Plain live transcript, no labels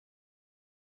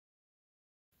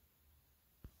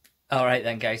Alright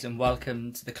then guys, and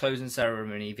welcome to the closing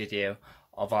ceremony video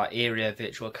of our Area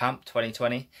Virtual Camp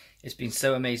 2020. It's been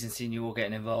so amazing seeing you all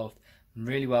getting involved.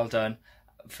 Really well done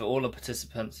for all the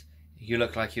participants. You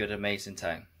look like you had an amazing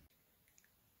time.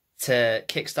 To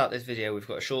kickstart this video, we've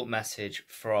got a short message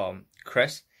from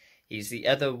Chris. He's the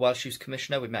other Welsh Youth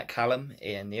Commissioner. We met Callum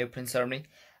in the opening ceremony,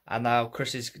 and now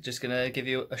Chris is just going to give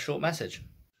you a short message.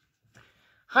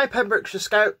 Hi Pembrokeshire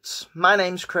Scouts, my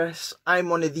name's Chris. I'm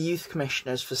one of the Youth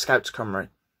Commissioners for Scouts Cymru.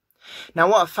 Now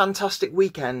what a fantastic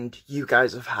weekend you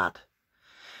guys have had.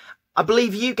 I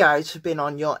believe you guys have been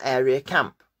on your area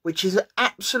camp, which is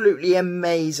absolutely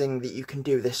amazing that you can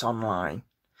do this online.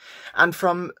 And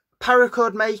from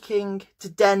paracord making to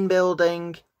den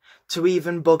building to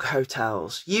even bug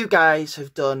hotels, you guys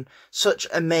have done such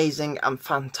amazing and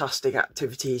fantastic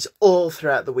activities all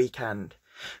throughout the weekend,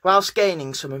 whilst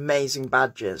gaining some amazing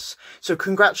badges. So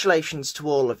congratulations to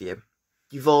all of you.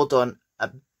 You've all done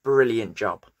a brilliant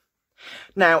job.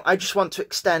 Now, I just want to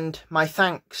extend my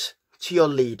thanks to your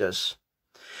leaders,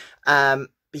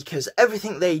 because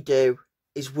everything they do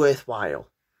is worthwhile.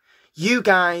 You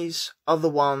guys are the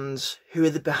ones who are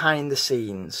the behind the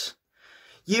scenes.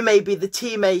 You may be the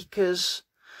tea makers,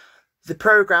 the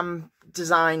programme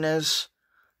designers,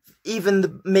 even the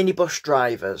minibus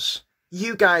drivers.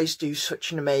 You guys do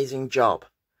such an amazing job.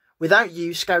 Without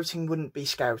you, scouting wouldn't be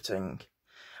scouting.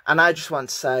 And I just want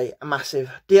to say a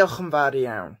massive diolch yn fawr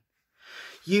iawn.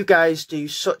 You guys do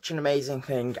such an amazing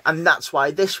thing, and that's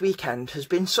why this weekend has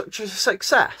been such a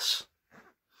success.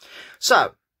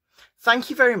 So, thank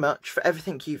you very much for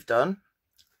everything you've done.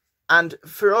 And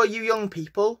for all you young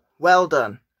people, well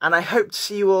done. And I hope to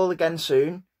see you all again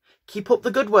soon. Keep up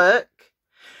the good work.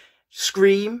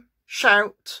 Scream,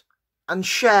 shout, and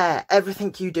share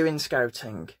everything you do in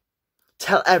scouting.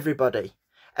 Tell everybody.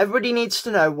 Everybody needs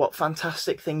to know what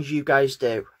fantastic things you guys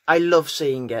do. I love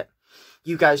seeing it.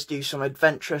 You guys do some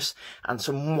adventurous and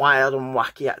some wild and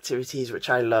wacky activities, which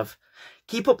I love.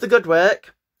 Keep up the good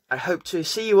work. I hope to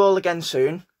see you all again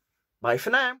soon. Bye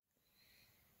for now.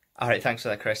 Alright, thanks for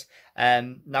that, Chris.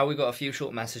 Now we've got a few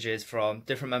short messages from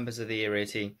different members of the area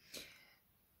team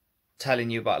telling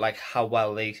you about how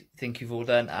well they think you've all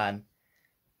done and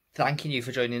thanking you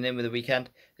for joining in with the weekend.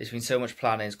 There's been so much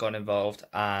planning has gone involved,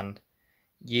 and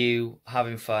you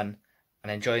having fun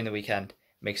and enjoying the weekend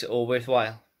makes it all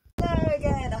worthwhile. Hello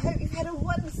again, I hope you've had a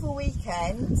wonderful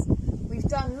weekend. We've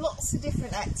done lots of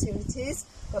different activities,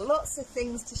 got lots of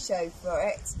things to show for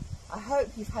it. I hope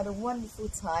you've had a wonderful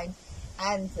time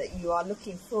and that you are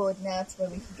looking forward now to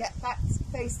when we can get back to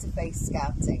face-to-face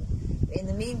scouting. But in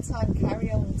the meantime,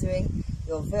 carry on doing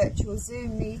your virtual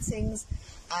Zoom meetings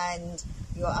and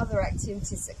your other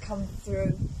activities that come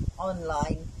through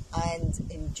online,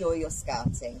 and enjoy your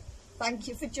scouting. Thank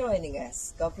you for joining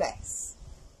us. God bless.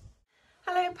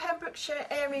 Hello Pembrokeshire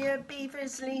area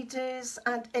beavers, leaders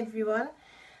and everyone.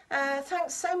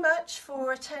 Thanks so much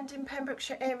for attending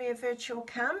Pembrokeshire area virtual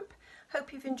camp.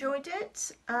 Hope you've enjoyed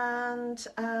it, and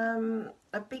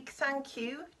a big thank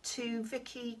you to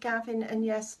Vicky, Gavin and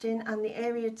Iestyn and the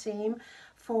area team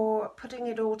for putting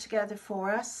it all together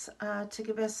for us to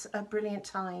give us a brilliant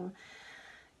time.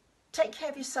 Take care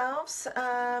of yourselves.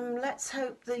 Let's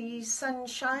hope the sun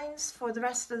shines for the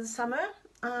rest of the summer,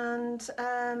 and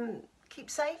keep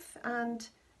safe and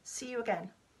see you again.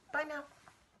 Bye now.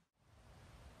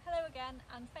 Hello again,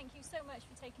 and thank you so much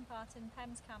for taking part in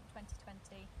PEMS Camp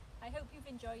 2020. I hope you've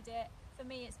enjoyed it. For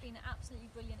me, it's been an absolutely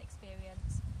brilliant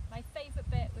experience. My favourite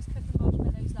bit was cooking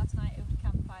marshmallows last night over the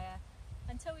campfire.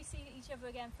 Until we see each other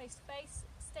again face to face,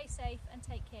 stay safe and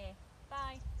take care.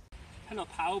 Bye. Helo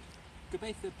pawb,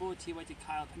 gobeithio bod ti wedi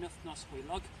cael penwythnos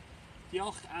hwylog.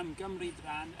 Diolch am gymryd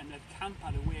ran yn y camp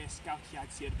ar y we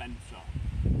sgawtiad Sir Benfro.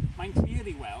 Mae'n glir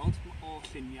I weld o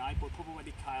lluniau bod pobl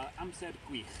wedi cael amser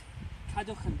gwych.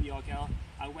 Cadwch yn ddiogel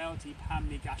a weld I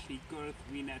pam ni gallu gwrdd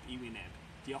wyneb I wyneb.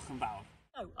 Diolch yn fawr.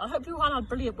 I hope you all had a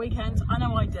brilliant weekend. I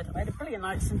know I did. I had a brilliant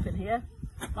night sleeping here.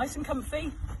 Nice and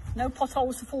comfy, no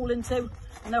potholes to fall into,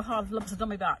 and no hard lumps on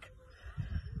my back.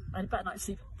 I had a better night's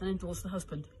sleep than indoors with the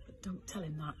husband, but don't tell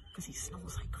him that because he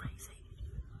snores like crazy.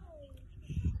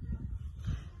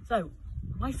 So,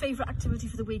 my favourite activity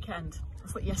for the weekend,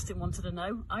 that's what Iestyn wanted to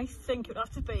know. I think it would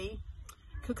have to be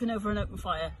cooking over an open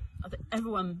fire. I think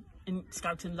everyone in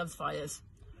scouting loves fires.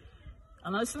 I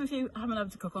know some of you haven't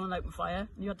had to cook on an open fire.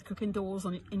 You had to cook indoors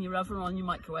in your oven or on your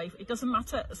microwave. It doesn't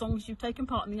matter as long as you've taken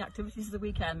part in the activities of the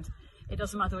weekend. It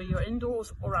doesn't matter whether you're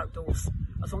indoors or outdoors.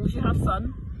 As long as you had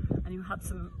fun and you had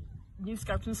some new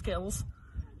scouting skills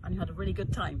and you had a really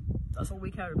good time. That's all we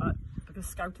care about, because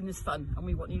scouting is fun and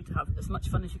we want you to have as much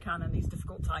fun as you can in these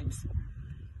difficult times.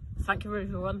 Thank you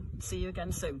everyone. See you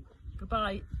again soon.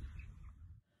 Goodbye.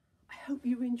 hope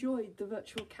you enjoyed the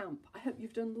virtual camp. I hope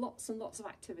you've done lots and lots of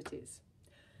activities.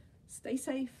 Stay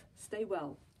safe, stay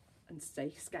well, and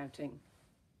stay scouting.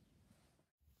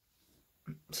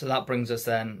 So that brings us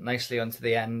then nicely onto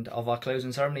the end of our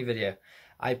closing ceremony video.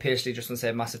 I personally just want to say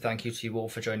a massive thank you to you all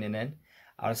for joining in.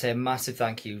 I want to say a massive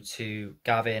thank you to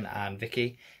Gavin and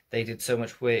Vicky. They did so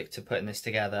much work to putting this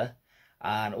together.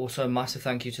 And also a massive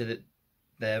thank you to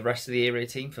the rest of the area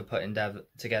team for putting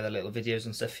together little videos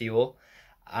and stuff for you all.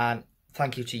 And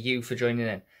thank you to you for joining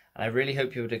in. And I really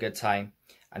hope you had a good time.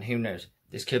 And who knows,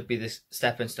 this could be the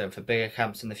stepping stone for bigger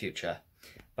camps in the future.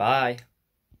 Bye.